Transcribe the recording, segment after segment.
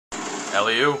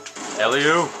Eliu!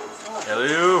 Eliu!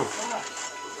 Eliu!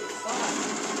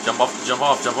 Jump off, jump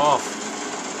off, jump off.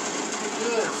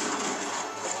 Good.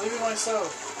 I believe in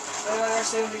myself. I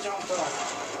accidentally jumped off.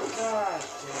 God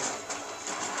damn.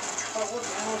 Oh, what the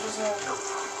hell just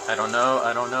happened? I don't know,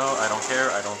 I don't know, I don't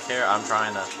care, I don't care. I'm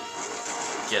trying to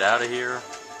get out of here.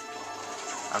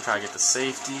 I'm trying to get to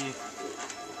safety.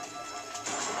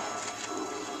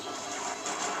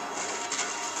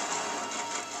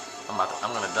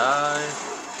 I'm gonna die.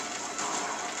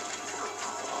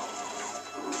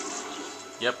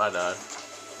 Yep, I died.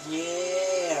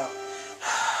 Yeah.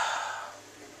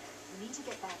 We need to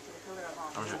get back to the Pillar of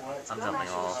Honor. I'm jumping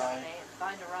off.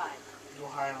 Find a ride. Go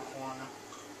hide in the corner.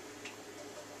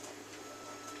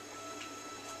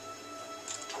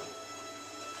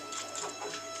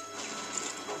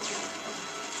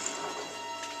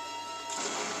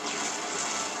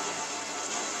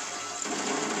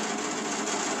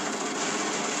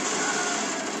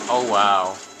 Oh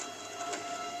wow.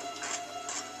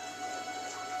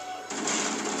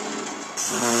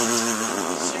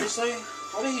 Seriously?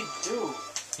 What did he do?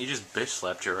 He just bitch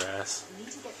slapped your ass. We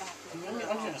need to get back to the I'm Pillar of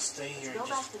Honor. gonna stay here Go and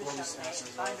back just to the blow these subway and asses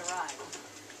find up. a ride.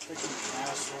 Freaking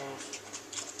assholes.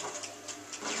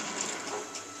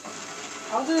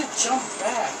 How did it jump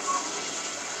back?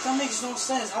 That makes no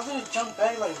sense. How did it jump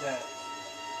back like that?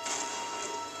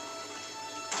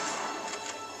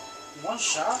 One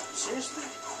shot? Seriously?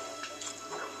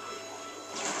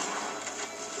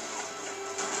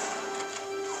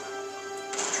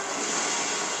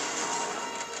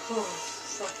 Oh,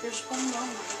 fuckers, come on.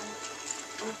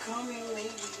 We're coming,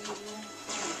 lady.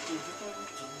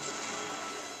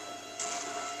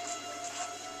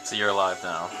 So you're alive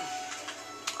now.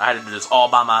 I had to do this all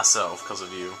by myself because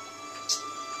of you.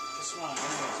 That's not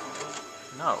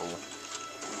anyways, No.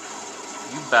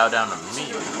 You bow down to me.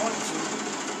 It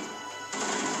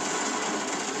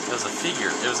was a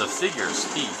figure of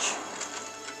speech.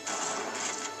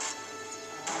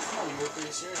 Oh, you were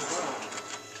pretty serious about it.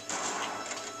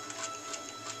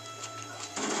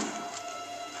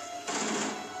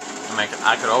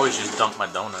 I could always just dunk my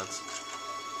donuts.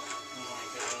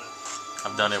 Oh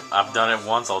my god. I've done it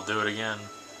once, I'll do it again.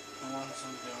 I want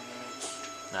some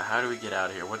donuts. Now how do we get out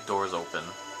of here? What door's open?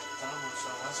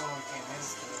 That's all we came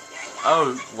into.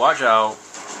 Oh, watch out.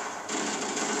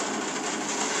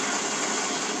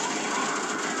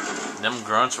 Them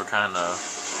grunts were kinda...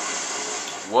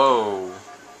 Whoa.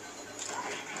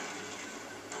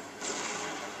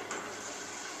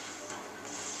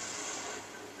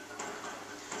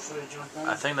 Should I jump in?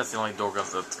 I think that's the only door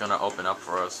that's gonna open up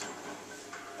for us.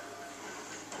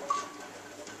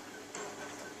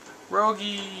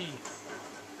 Rogi!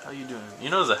 How you doing? You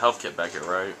know there's a health kit back here,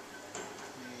 right?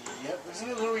 Yep. Isn't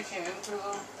it where we came into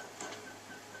though?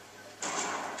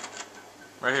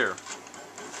 Right here. I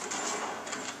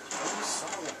just saw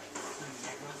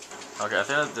that. Okay, I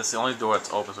think that's the only door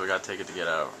that's open, so we gotta take it to get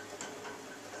out.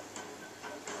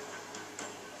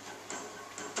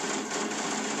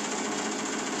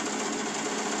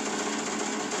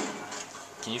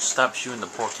 Can you stop shooting the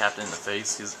poor captain in the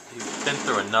face? He's been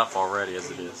through enough already as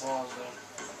it is.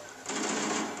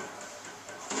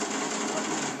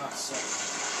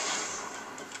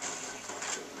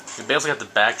 We basically have to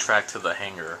backtrack to the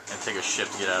hangar and take a ship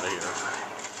to get out of here.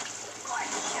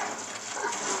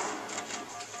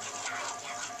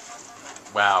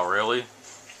 Wow, really?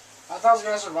 I thought I was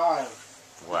gonna survive.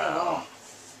 Wow.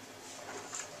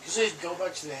 You said go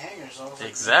back to the hangar, so I was like,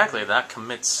 Exactly, that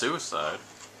commits suicide.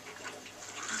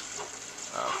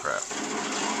 Oh crap.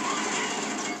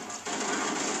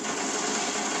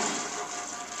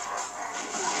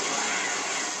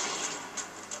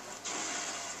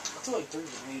 I feel like 3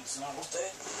 grenades and I was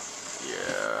dead.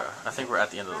 Yeah, I think we're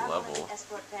at the end of the level.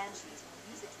 Escort banshees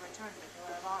and use it to return to the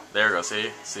Pillar of Honor. There we go,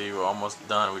 see? See, we're almost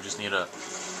done. We just need to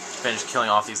finish killing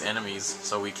off these enemies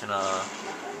so we can,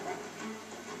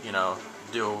 you know,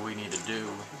 do what we need to do.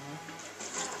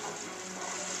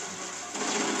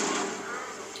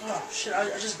 Oh shit, I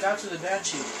just got to the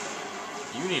Banshee.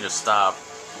 You need to stop.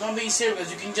 No, I'm being serious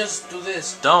because you can just do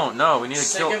this. Don't, no, we need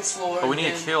to kill... Second floor, But we need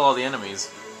and to kill all the enemies.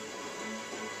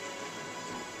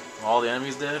 All the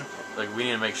enemies dead? Like, we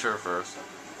need to make sure first.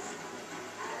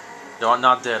 They're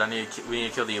not dead. We need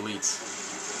to kill the elites.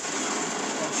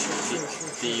 Oh,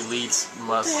 The elites What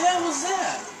must... the hell was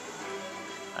that?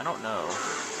 I don't know.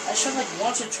 I shot like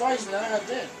once or twice and then I got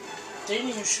dead. They didn't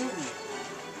even shoot me.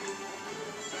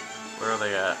 Where are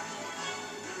they at?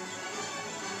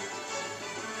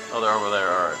 Oh, they're over there.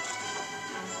 Alright.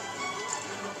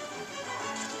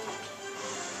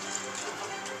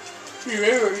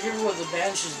 Remember, even with the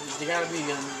Banshees, they gotta be in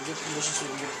good condition so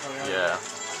we can get the fuck out. Yeah.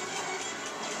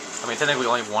 I mean, technically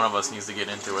only one of us needs to get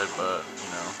into it, but, you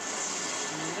know.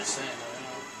 I'm just saying, though, you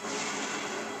know.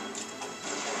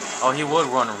 Oh, he would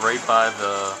run right by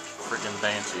the freaking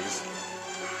Banshees.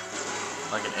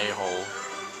 Like an a-hole.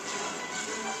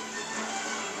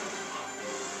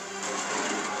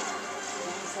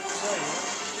 What the fuck is that,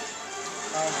 yo?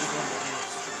 I'll be going to this.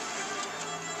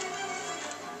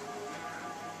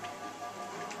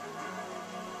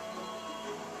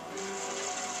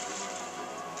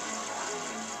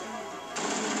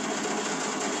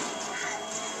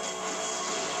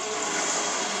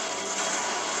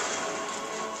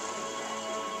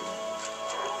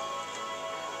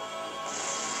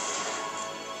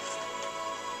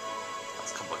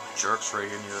 That's a couple of jerks right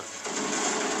here near the...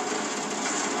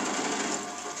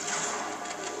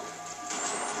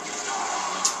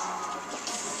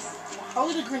 How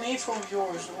did the grenade from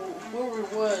yours, where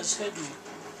it was, hit me?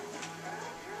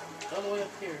 All the way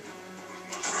up here.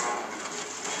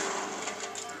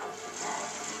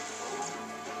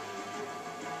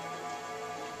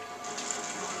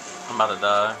 I'm about to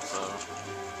die, so...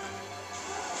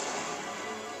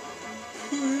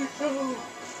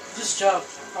 Just jump.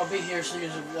 I'll be here so you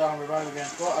can revive again.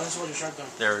 Well, I just want your shotgun.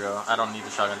 There we go. I don't need the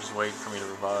shotgun, just wait for me to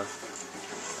revive.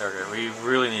 There we go. We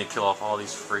really need to kill off all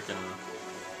these freaking...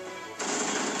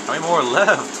 How many more are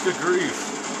left? Good grief.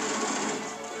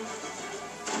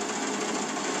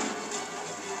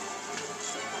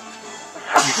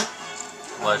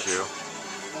 Bless you.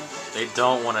 They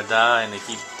don't want to die and they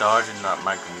keep dodging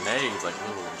my grenades like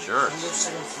little jerks. I'm on the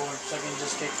second floor so I can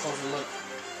just get a closer look.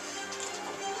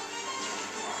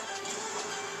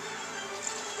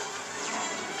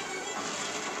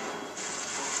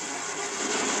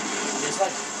 There's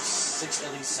like 6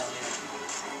 at least down here.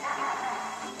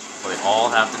 Well, they all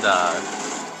have to die.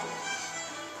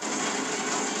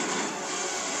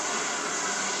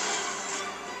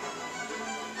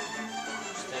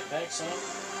 Step back, son.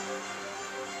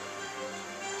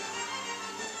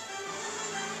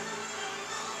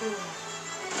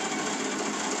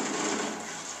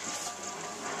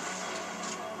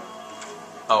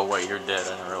 Oh wait, you're dead. I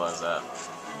didn't realize that.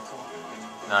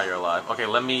 Now you're alive. Okay,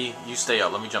 you stay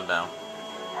up. Let me jump down.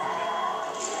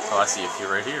 Oh, I see a few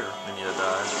right here. They need to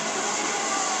die.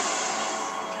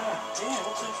 God damn,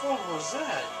 what the fuck was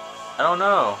that? I don't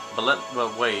know,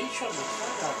 but wait. You shut the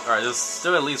fuck up. Alright, there's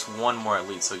still at least one more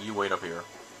elite, so you wait up here.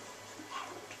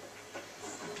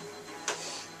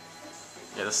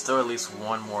 Yeah, there's still at least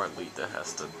one more elite that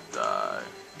has to die.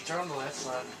 They're on the left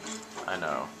side. I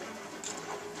know.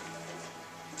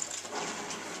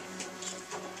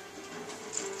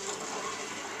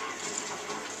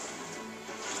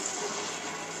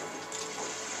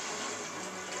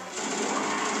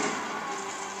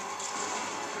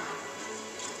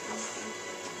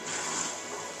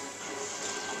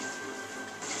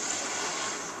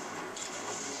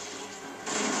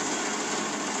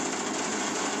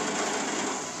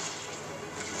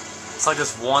 It's like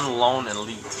this one lone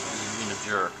elite. You mean a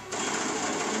jerk.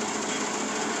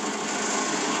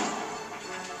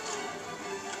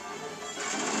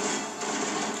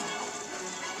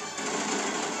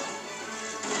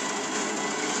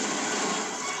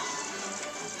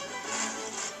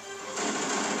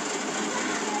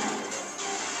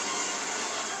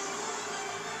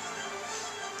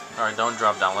 Alright, don't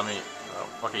drop down. Let me...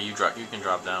 Oh, okay, you can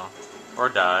drop down. Or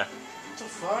die. What the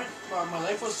fuck? Wow, my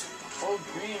life was all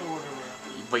green or whatever.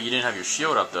 But you didn't have your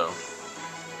shield up, though.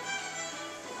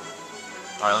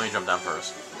 Alright, let me jump down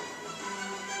first.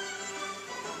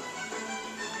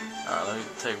 Alright, let me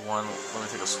take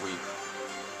a sweep.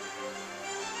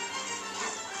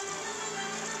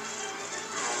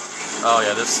 Oh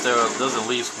yeah, there's at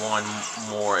least one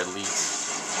more at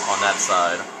least on that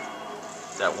side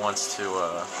that wants to,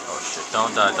 oh shit,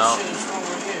 don't die, don't. Shit, there's one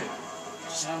right here.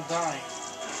 I'm dying.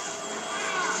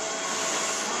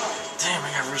 Damn,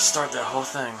 I gotta restart that whole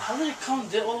thing. How did it come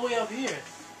all the way up here?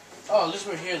 Oh, at least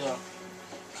we're here though.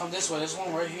 Come this way, there's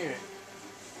one right here.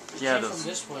 Yeah, came from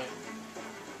this way.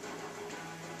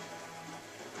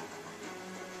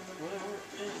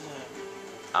 Where is that?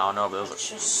 I don't know, but I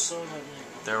just saw that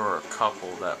nigga. there were a couple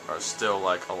that are still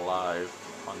like alive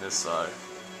on this side.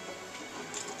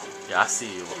 Yeah, I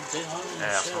see you. They hunted and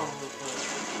Asshole. shit,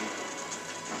 but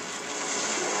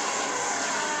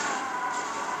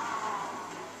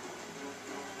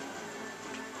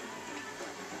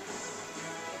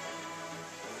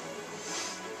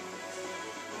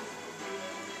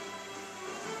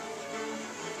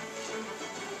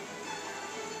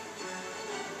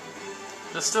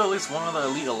There's still at least one other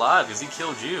elite alive because he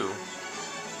killed you.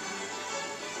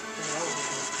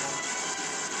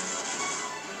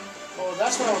 oh,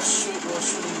 that's what I was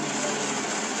shooting me.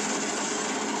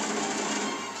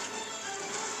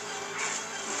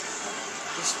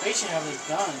 The space you have a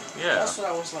gun. Yeah. That's what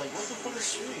I was like, what the fuck is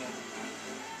shooting at?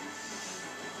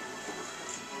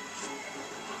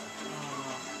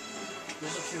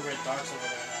 There's a few red dots over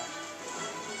there now.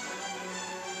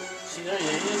 See there,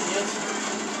 yeah, he is.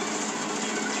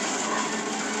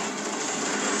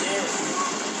 Yeah.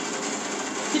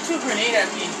 He threw a grenade at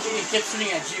me and he kept shooting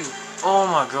at you. Oh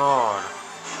my god.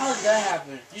 How did that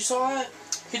happen? You saw that?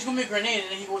 He threw me a grenade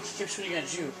and then he kept shooting at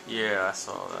you. Yeah, I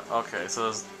saw that. Okay,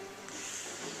 so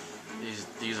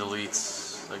these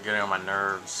elites, they're getting on my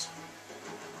nerves.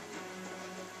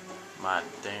 My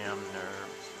damn nerves.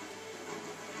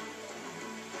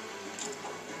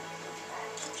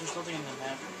 There's nothing in the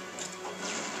map.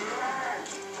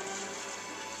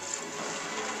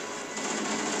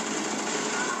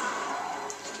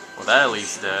 Well, that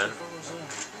elite's dead. What was that?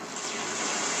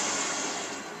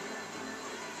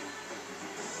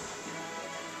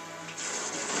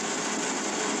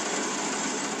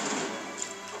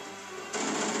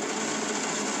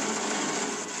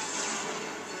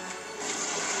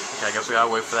 Okay, I guess we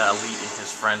gotta wait for that elite and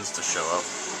his friends to show up.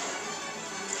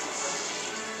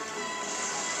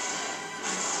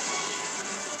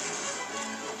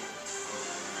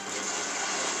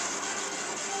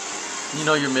 You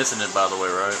know you're missing it, by the way,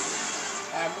 right?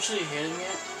 I'm actually hitting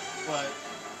it, but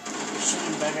it's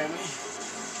shooting back at me.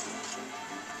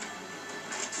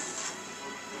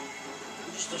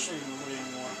 I'm just not shooting it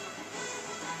anymore.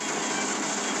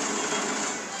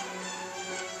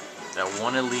 That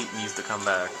one elite needs to come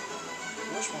back.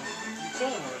 Which one? You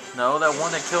killed him already. No, that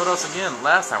one that killed us again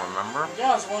last time, remember?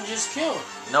 Yeah, it's the one you just killed.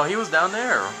 No, he was down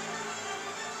there.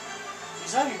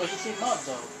 Exactly, but he came up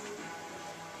though.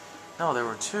 No, there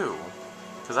were two.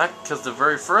 Cause the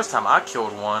very first time I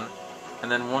killed one,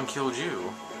 and then one killed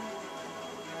you.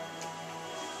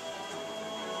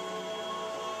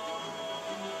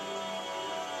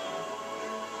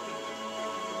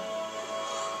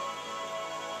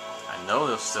 I know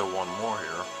there's still one more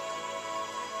here.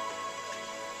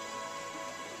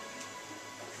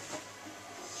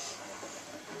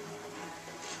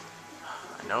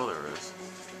 I know there is.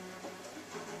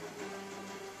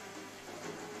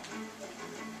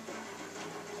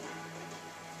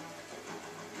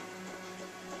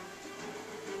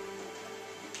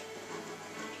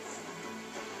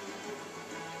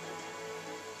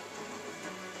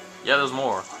 Yeah, there's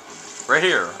more. Right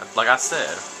here, like I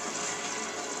said.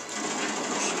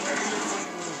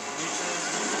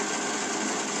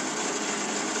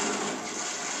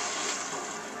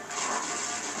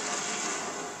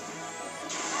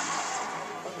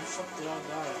 How the fuck did I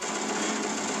die?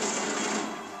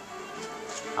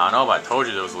 I don't know, but I told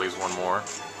you there was at least one more.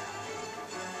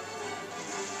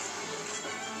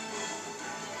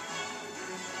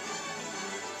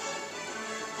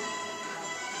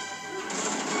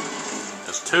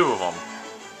 There's two of them.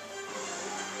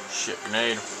 Shit,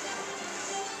 grenade.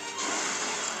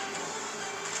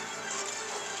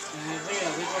 And the thing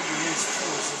is, they got grenades too,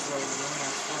 which is like really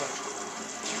nice fuck.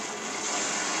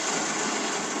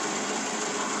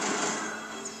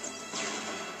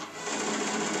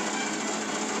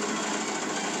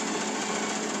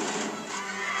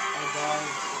 I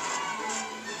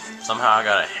died. Somehow I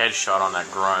got a headshot on that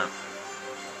grunt.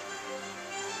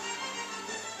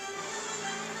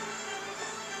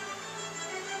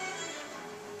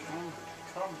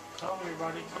 Come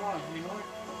everybody, come on, you know it?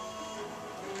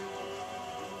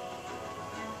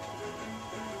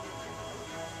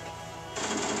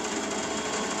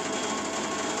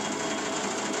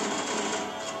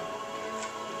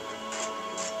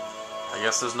 I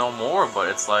guess there's no more, but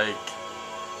it's like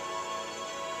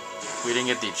we didn't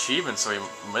get the achievement, so we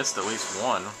missed at least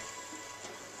one.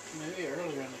 Maybe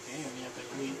earlier in the game, yeah, but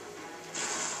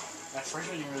at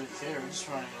first we didn't really care, we were just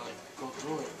trying to like go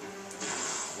through it.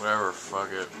 Whatever,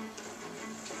 fuck it.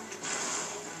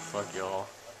 Fuck y'all.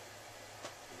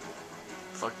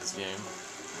 Fuck this game.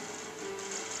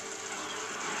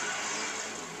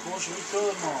 Come on, should we kill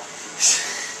them all?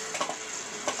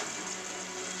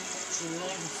 See, then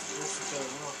we're supposed to kill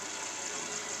them all.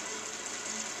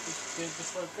 Let's get the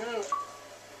fuck out.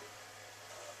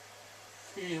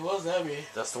 Hey, what's that be?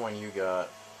 That's the one you got.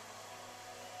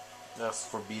 That's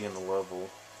for beating the level.